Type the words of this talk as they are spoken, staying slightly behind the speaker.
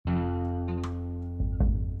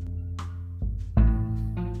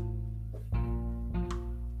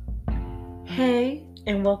Hey,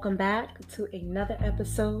 and welcome back to another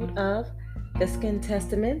episode of The Skin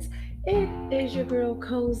Testaments. It is your girl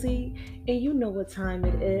Cozy, and you know what time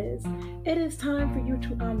it is. It is time for you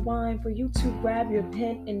to unwind, for you to grab your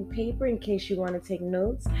pen and paper in case you want to take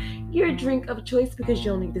notes, your drink of choice because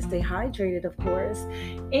you'll need to stay hydrated, of course,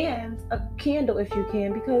 and a candle if you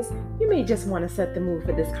can because you may just want to set the mood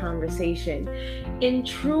for this conversation. In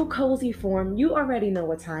true cozy form, you already know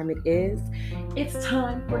what time it is. It's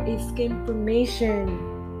time for a skin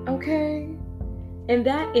formation, okay? And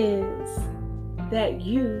that is that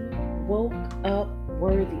you woke up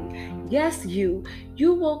worthy. Yes, you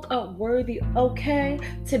woke up worthy, okay?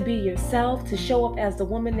 To be yourself, to show up as the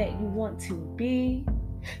woman that you want to be,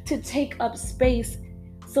 to take up space.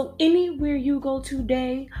 So, anywhere you go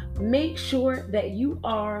today, make sure that you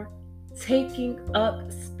are taking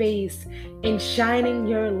up space and shining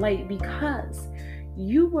your light because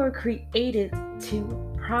you were created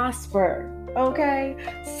to prosper. Okay?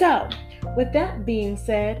 So, with that being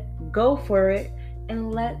said, go for it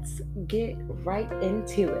and let's get right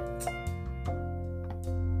into it.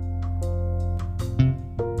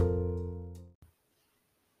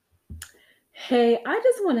 Hey, I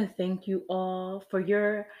just want to thank you all for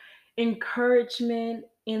your encouragement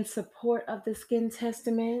and support of the Skin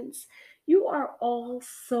Testaments. You are all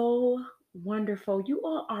so wonderful. You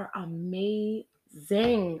all are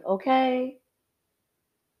amazing, okay?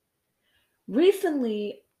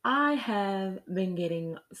 Recently, I have been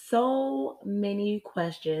getting so many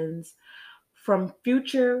questions from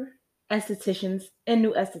future estheticians and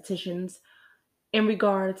new estheticians in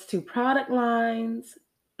regards to product lines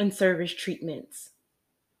and service treatments,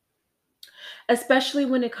 especially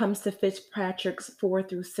when it comes to Fitzpatrick's 4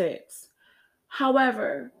 through 6.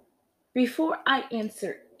 However, before I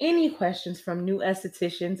answer any questions from new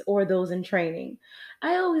estheticians or those in training,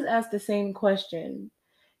 I always ask the same question.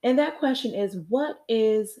 And that question is, what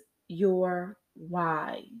is your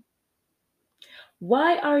why?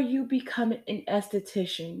 Why are you becoming an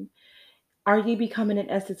esthetician? Are you becoming an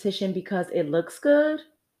esthetician because it looks good?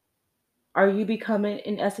 Are you becoming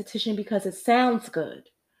an esthetician because it sounds good?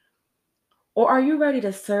 Or are you ready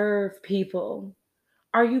to serve people?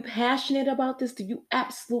 Are you passionate about this? Do you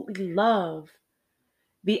absolutely love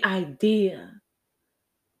the idea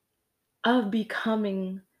of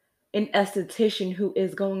becoming an esthetician who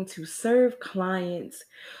is going to serve clients,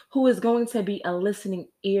 who is going to be a listening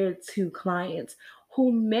ear to clients, who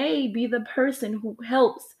may be the person who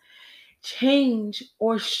helps change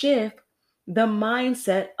or shift the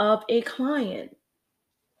mindset of a client?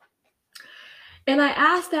 And I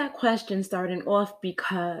asked that question starting off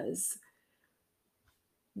because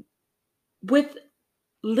with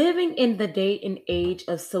living in the day and age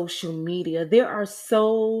of social media, there are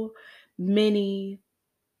so many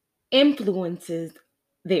influences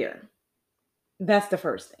there. That's the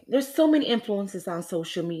first thing. There's so many influences on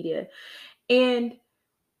social media. And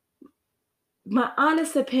my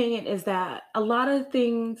honest opinion is that a lot of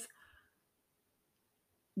things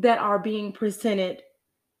that are being presented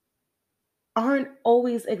aren't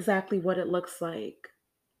always exactly what it looks like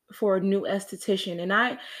for a new esthetician.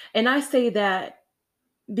 And I say that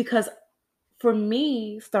because for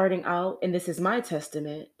me starting out, and this is my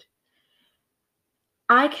testament,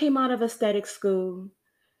 I came out of aesthetic school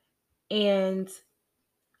and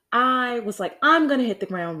I was like, I'm going to hit the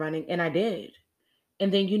ground running. And I did.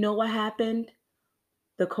 And then you know what happened?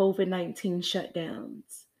 The COVID-19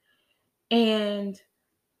 shutdowns. And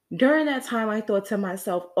during that time, I thought to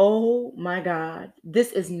myself, oh my God,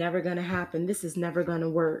 this is never going to happen. This is never going to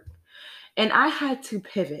work. And I had to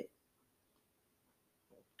pivot.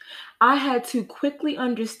 I had to quickly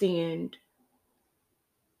understand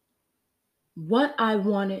what I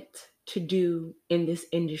wanted to do in this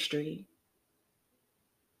industry.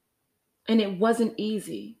 And it wasn't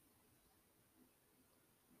easy.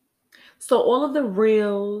 So, all of the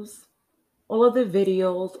reels, all of the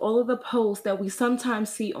videos, all of the posts that we sometimes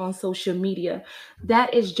see on social media,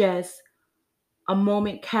 that is just a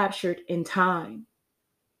moment captured in time.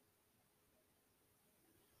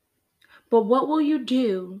 But what will you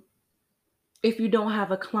do if you don't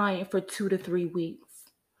have a client for 2 to 3 weeks?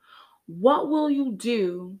 What will you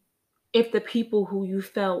do if the people who you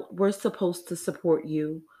felt were supposed to support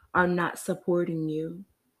you are not supporting you?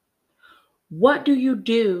 What do you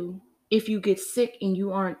do if you get sick and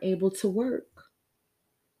you aren't able to work?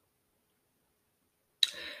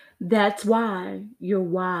 That's why your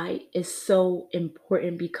why is so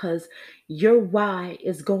important because your why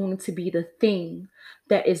is going to be the thing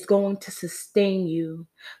that is going to sustain you,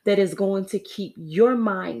 that is going to keep your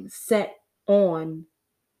mind set on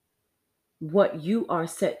what you are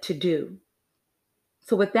set to do.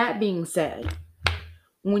 So, with that being said,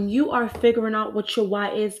 when you are figuring out what your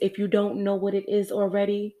why is, if you don't know what it is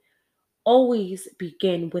already, always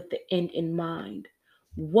begin with the end in mind.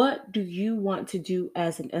 What do you want to do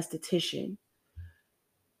as an esthetician?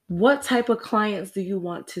 What type of clients do you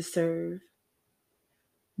want to serve?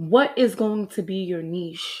 What is going to be your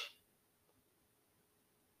niche?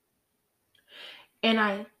 And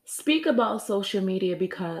I speak about social media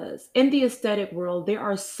because in the aesthetic world, there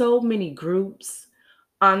are so many groups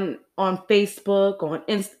on Facebook,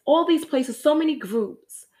 all these places, so many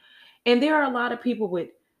groups. And there are a lot of people with,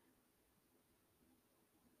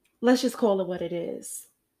 let's just call it what it is.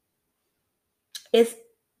 It's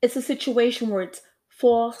it's a situation where it's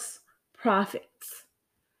false prophets.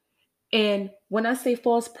 And when I say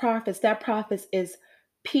false prophets, that profits is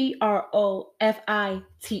profits,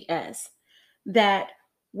 that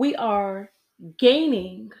we are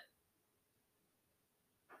gaining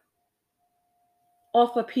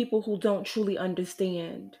off of people who don't truly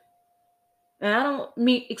understand. And I don't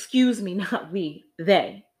mean, excuse me, not we,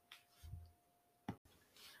 they.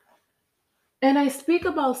 And I speak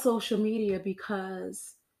about social media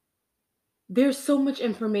because there's so much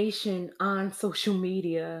information on social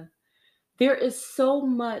media. There is so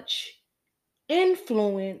much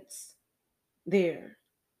influence there.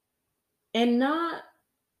 And not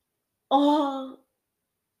all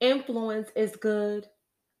influence is good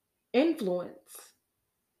influence.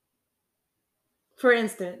 For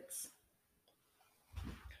instance,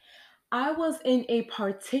 I was in a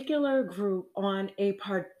particular group on a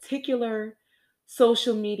particular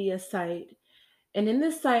social media site. And in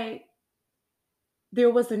this site, there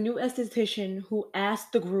was a new esthetician who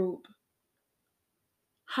asked the group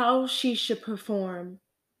how she should perform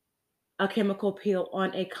a chemical peel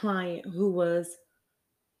on a client who was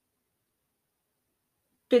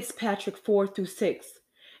Fitzpatrick 4 through 6.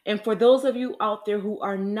 And for those of you out there who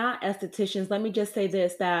are not estheticians, let me just say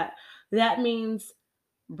this, that means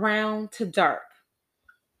brown to dark.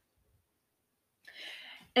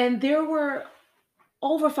 And there were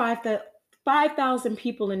over 5,000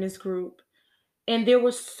 people in this group. And there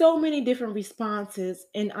were so many different responses.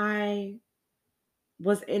 And I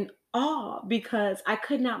was in awe because I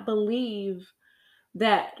could not believe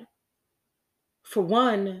that, for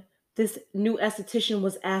one, this new esthetician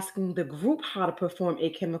was asking the group how to perform a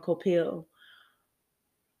chemical peel,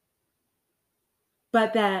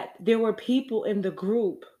 but that there were people in the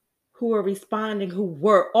group who were responding who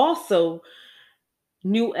were also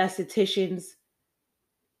new estheticians.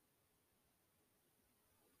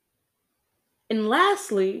 And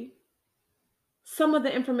lastly, some of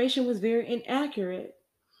the information was very inaccurate.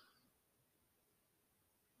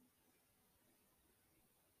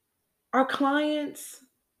 Our clients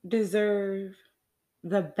deserve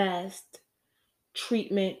the best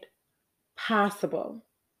treatment possible.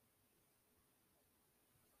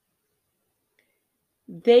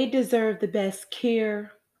 They deserve the best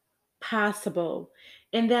care possible.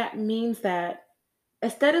 And that means that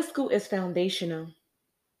aesthetic school is foundational.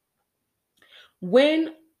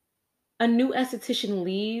 When a new esthetician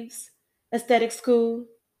leaves aesthetic school,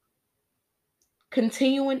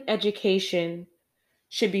 continuing education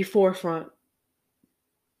should be forefront.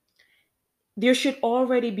 There should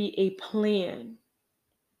already be a plan.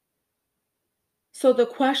 So the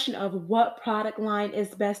question of what product line is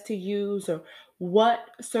best to use or what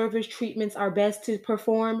service treatments are best to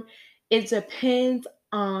perform, it depends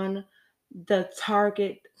on the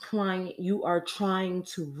target client you are trying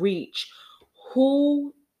to reach.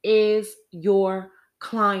 Who is your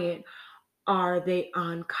client? Are they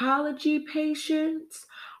oncology patients?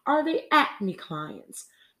 Are they acne clients?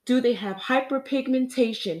 Do they have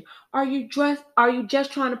hyperpigmentation? Are you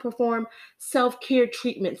just trying to perform self-care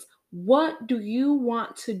treatments? What do you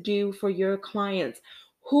want to do for your clients?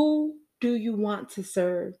 Who do you want to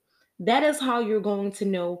serve? That is how you're going to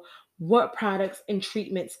know what products and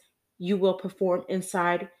treatments you will perform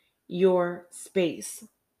inside your space.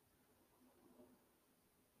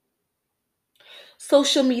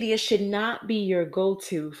 Social media should not be your go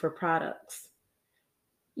to for products.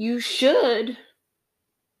 You should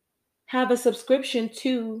have a subscription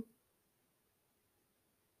to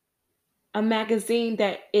a magazine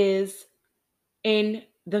that is in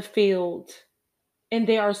the field. And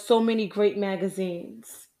there are so many great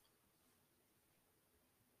magazines.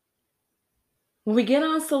 When we get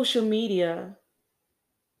on social media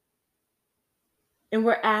and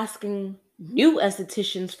we're asking new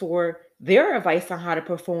estheticians for their advice on how to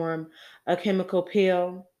perform a chemical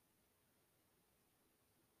peel,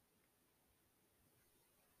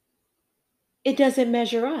 it doesn't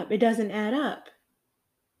measure up. It doesn't add up.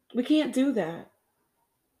 We can't do that.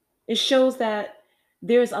 It shows that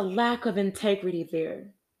There's a lack of integrity there.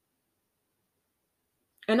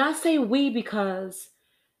 And I say we because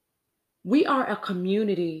we are a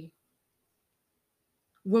community.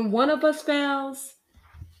 When one of us fails,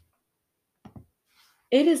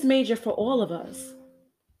 it is major for all of us.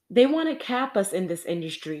 They want to cap us in this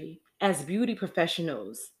industry as beauty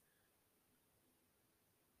professionals,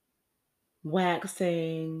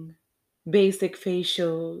 waxing, basic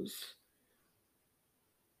facials.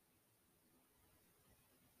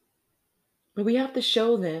 But we have to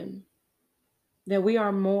show them that we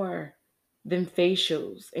are more than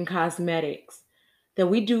facials and cosmetics, that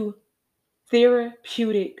we do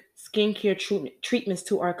therapeutic skincare treatments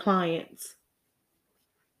to our clients.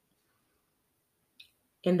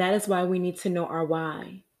 And that is why we need to know our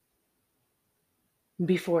why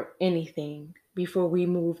before anything, before we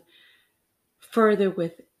move further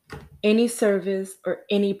with any service or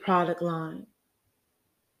any product line.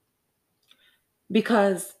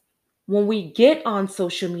 Because when we get on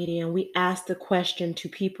social media and we ask the question to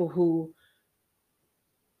people who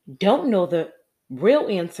don't know the real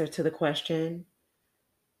answer to the question,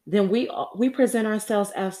 then we present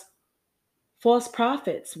ourselves as false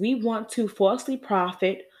prophets. We want to falsely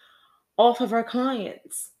profit off of our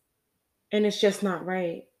clients. And it's just not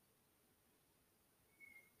right.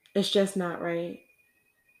 It's just not right.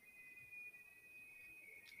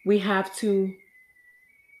 We have to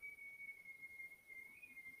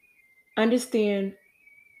understand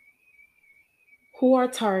who our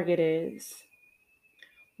target is,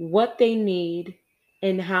 what they need,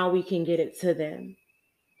 and how we can get it to them.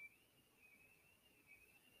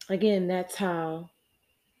 Again, that's how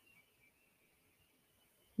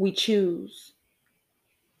we choose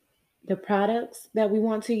the products that we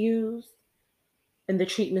want to use and the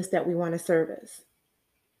treatments that we want to service.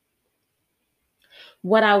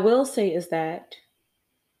 What I will say is that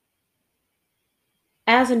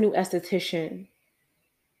as a new esthetician,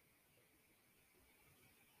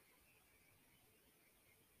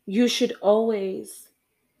 you should always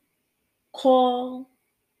call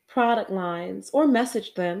product lines or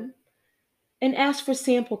message them and ask for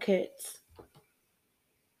sample kits.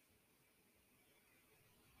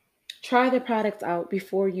 Try the products out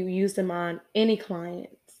before you use them on any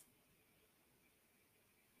clients.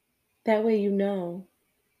 That way you know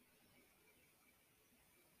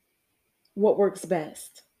what works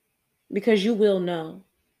best because you will know.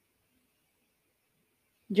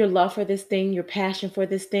 Your love for this thing, your passion for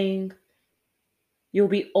this thing, you'll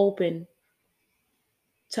be open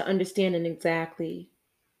to understanding exactly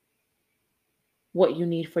what you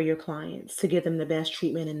need for your clients to give them the best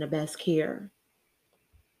treatment and the best care.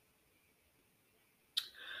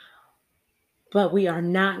 But we are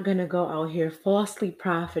not going to go out here falsely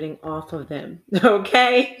profiting off of them.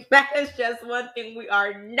 Okay? That is just one thing we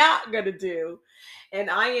are not going to do. And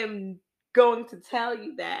I am going to tell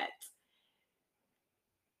you that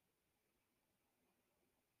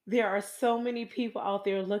there are so many people out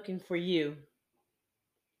there looking for you.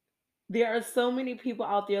 There are so many people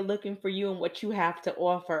out there looking for you and what you have to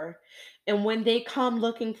offer. And when they come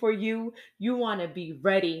looking for you, you want to be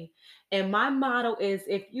ready. And my motto is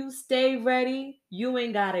if you stay ready, you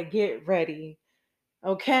ain't got to get ready.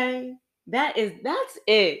 Okay? That's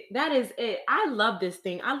it. That is it. I love this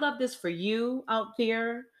thing. I love this for you out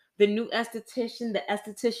there, the new esthetician, the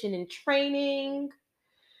esthetician in training.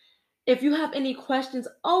 If you have any questions,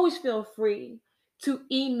 always feel free to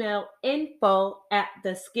email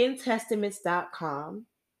info@theskintestaments.com.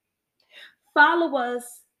 Follow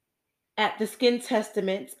us at The Skin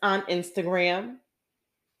Testaments on Instagram.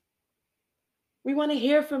 We want to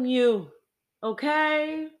hear from you,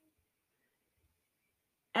 okay?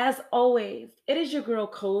 As always, it is your girl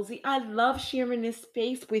Cozy. I love sharing this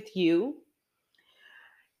space with you.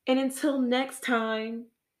 And until next time,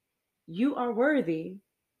 you are worthy.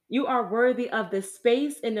 You are worthy of the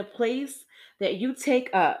space and the place that you take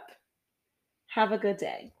up. Have a good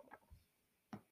day.